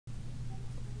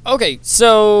Okay,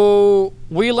 so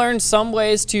we learned some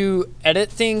ways to edit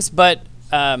things, but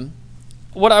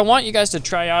what I want you guys to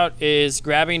try out is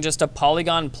grabbing just a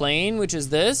polygon plane, which is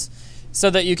this,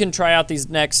 so that you can try out these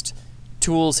next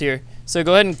tools here. So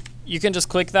go ahead and you can just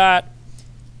click that.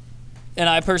 And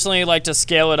I personally like to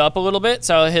scale it up a little bit,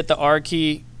 so I'll hit the R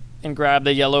key and grab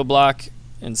the yellow block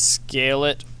and scale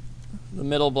it, the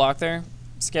middle block there,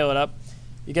 scale it up.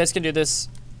 You guys can do this,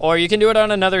 or you can do it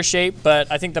on another shape, but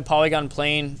I think the polygon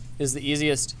plane is the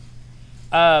easiest.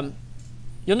 You'll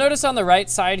notice on the right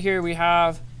side here we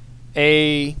have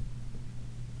a,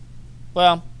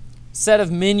 well, set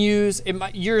of menus.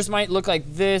 Yours might look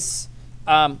like this,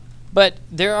 but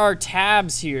there are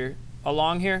tabs here,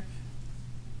 along here,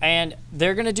 and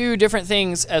they're going to do different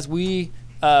things as we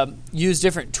use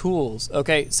different tools.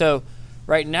 Okay, so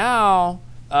right now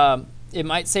it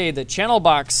might say the channel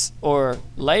box or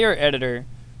layer editor,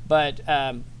 but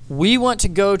we want to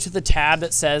go to the tab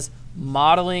that says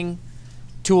modeling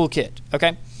toolkit.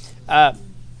 Okay,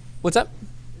 what's up?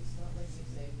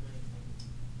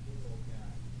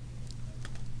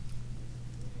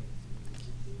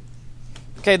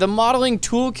 Okay, the modeling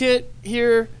toolkit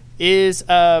here is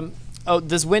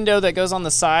this window that goes on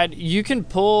the side. You can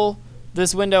pull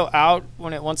this window out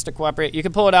when it wants to cooperate. You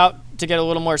can pull it out to get a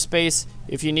little more space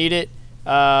if you need it.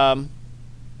 Yeah.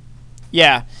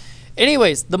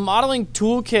 Anyways, the modeling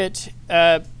toolkit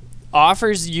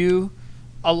offers you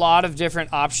a lot of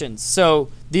different options. So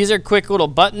these are quick little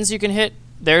buttons you can hit.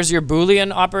 There's your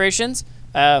Boolean operations.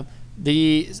 We'll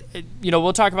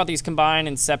talk about these combine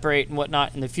and separate and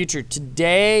whatnot in the future.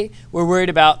 Today, we're worried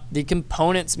about the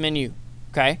components menu,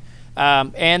 okay?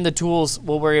 And the tools,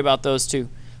 we'll worry about those too.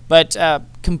 But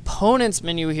components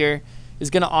menu here is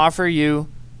going to offer you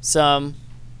some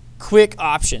quick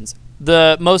options.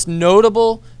 The most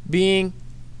notable being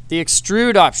the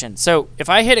extrude option. So if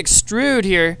I hit extrude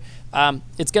here,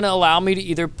 it's going to allow me to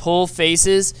either pull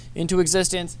faces into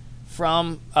existence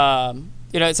from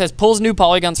it says pulls new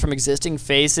polygons from existing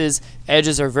faces,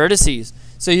 edges, or vertices.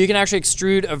 So you can actually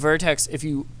extrude a vertex if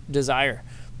you desire.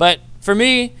 But for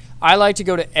me, I like to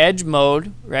go to edge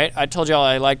mode, right? I told y'all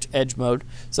I liked edge mode.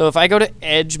 So if I go to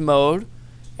edge mode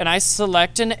and I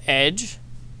select an edge,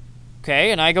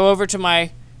 okay, and I go over to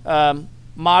my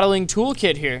modeling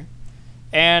toolkit here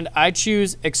and I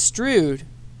choose extrude,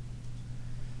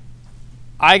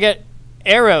 I get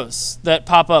arrows that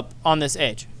pop up on this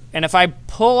edge. And if I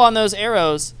pull on those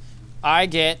arrows, I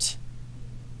get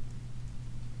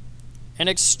an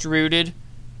extruded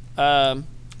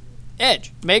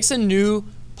edge. Makes a new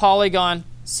polygon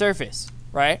surface,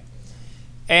 right?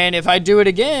 And if I do it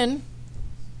again,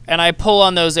 and I pull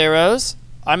on those arrows,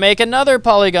 I make another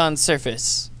polygon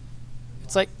surface.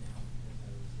 It's like,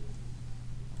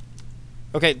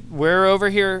 okay, we're over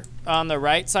here on the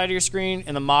right side of your screen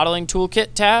in the modeling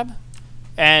toolkit tab.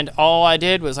 And all I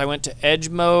did was I went to edge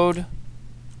mode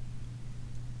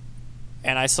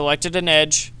and I selected an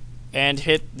edge and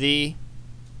hit the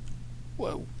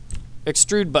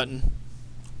extrude button.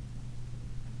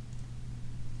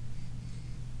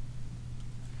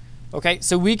 Okay,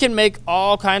 so we can make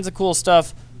all kinds of cool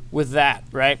stuff with that,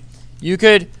 right? You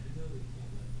could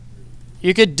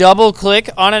double click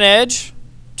on an edge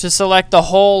to select the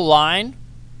whole line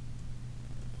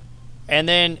and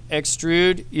then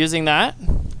extrude using that.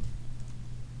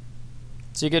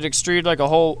 So you could extrude like a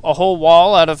whole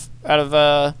wall out of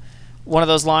one of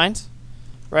those lines,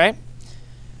 right?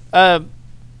 The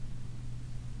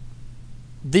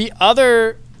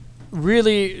other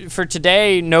really for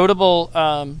today notable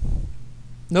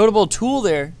tool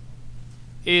there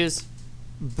is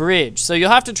bridge. So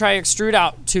you'll have to try extrude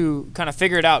out to kind of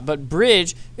figure it out, but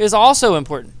bridge is also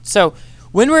important. So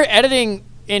when we're editing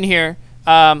in here,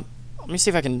 let me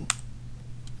see if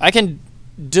I can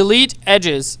delete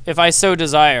edges if I so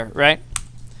desire, right?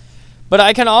 But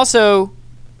I can also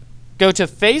go to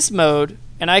face mode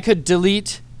and I could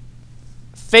delete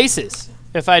faces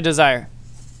if I desire.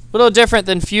 A little different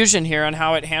than Fusion here on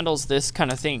how it handles this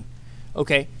kind of thing.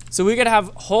 Okay, so we could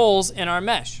have holes in our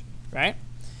mesh, right?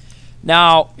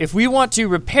 Now, if we want to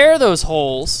repair those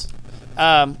holes,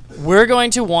 we're going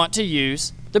to want to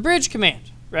use the bridge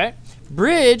command, right?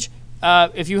 Bridge,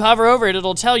 if you hover over it,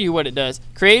 it'll tell you what it does.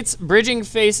 Creates bridging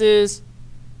faces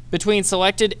between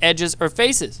selected edges or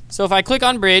faces. So if I click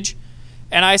on bridge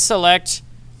and I select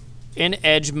in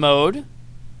edge mode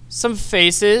some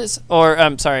faces, or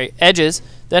edges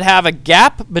that have a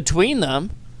gap between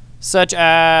them, such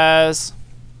as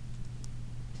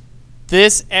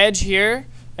this edge here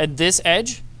and this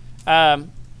edge,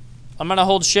 I'm going to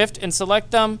hold shift and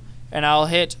select them, and I'll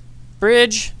hit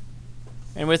bridge,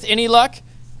 and with any luck,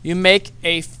 you make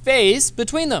a face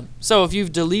between them. So if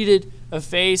you've deleted a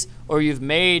face or you've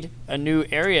made a new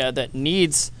area that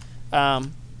needs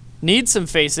some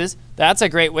faces, that's a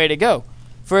great way to go.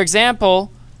 For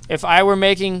example, if I were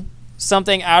making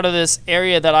something out of this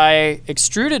area that I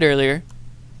extruded earlier,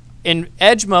 in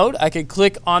edge mode, I could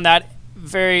click on that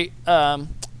very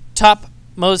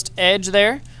topmost edge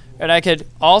there, and I could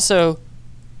also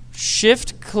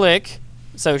shift click,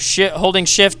 so holding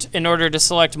shift in order to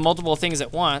select multiple things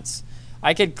at once.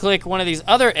 I could click one of these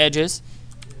other edges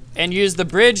and use the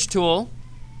bridge tool.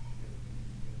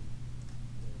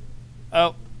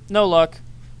 Oh, no luck.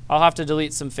 I'll have to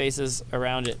delete some faces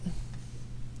around it.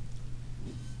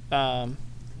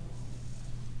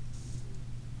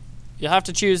 You'll have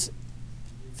to choose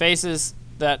faces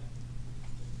that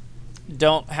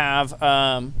don't have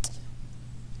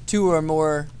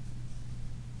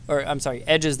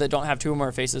edges that don't have two or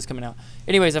more faces coming out.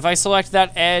 Anyways, if I select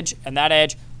that edge and that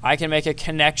edge, I can make a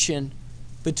connection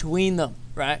between them,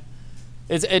 right?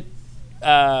 It's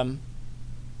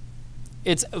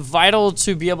vital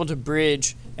to be able to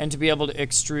bridge and to be able to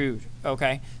extrude,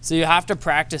 okay? So you have to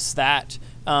practice that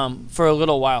for a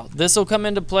little while. This will come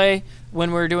into play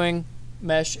when we're doing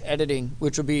mesh editing,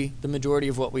 which will be the majority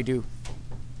of what we do.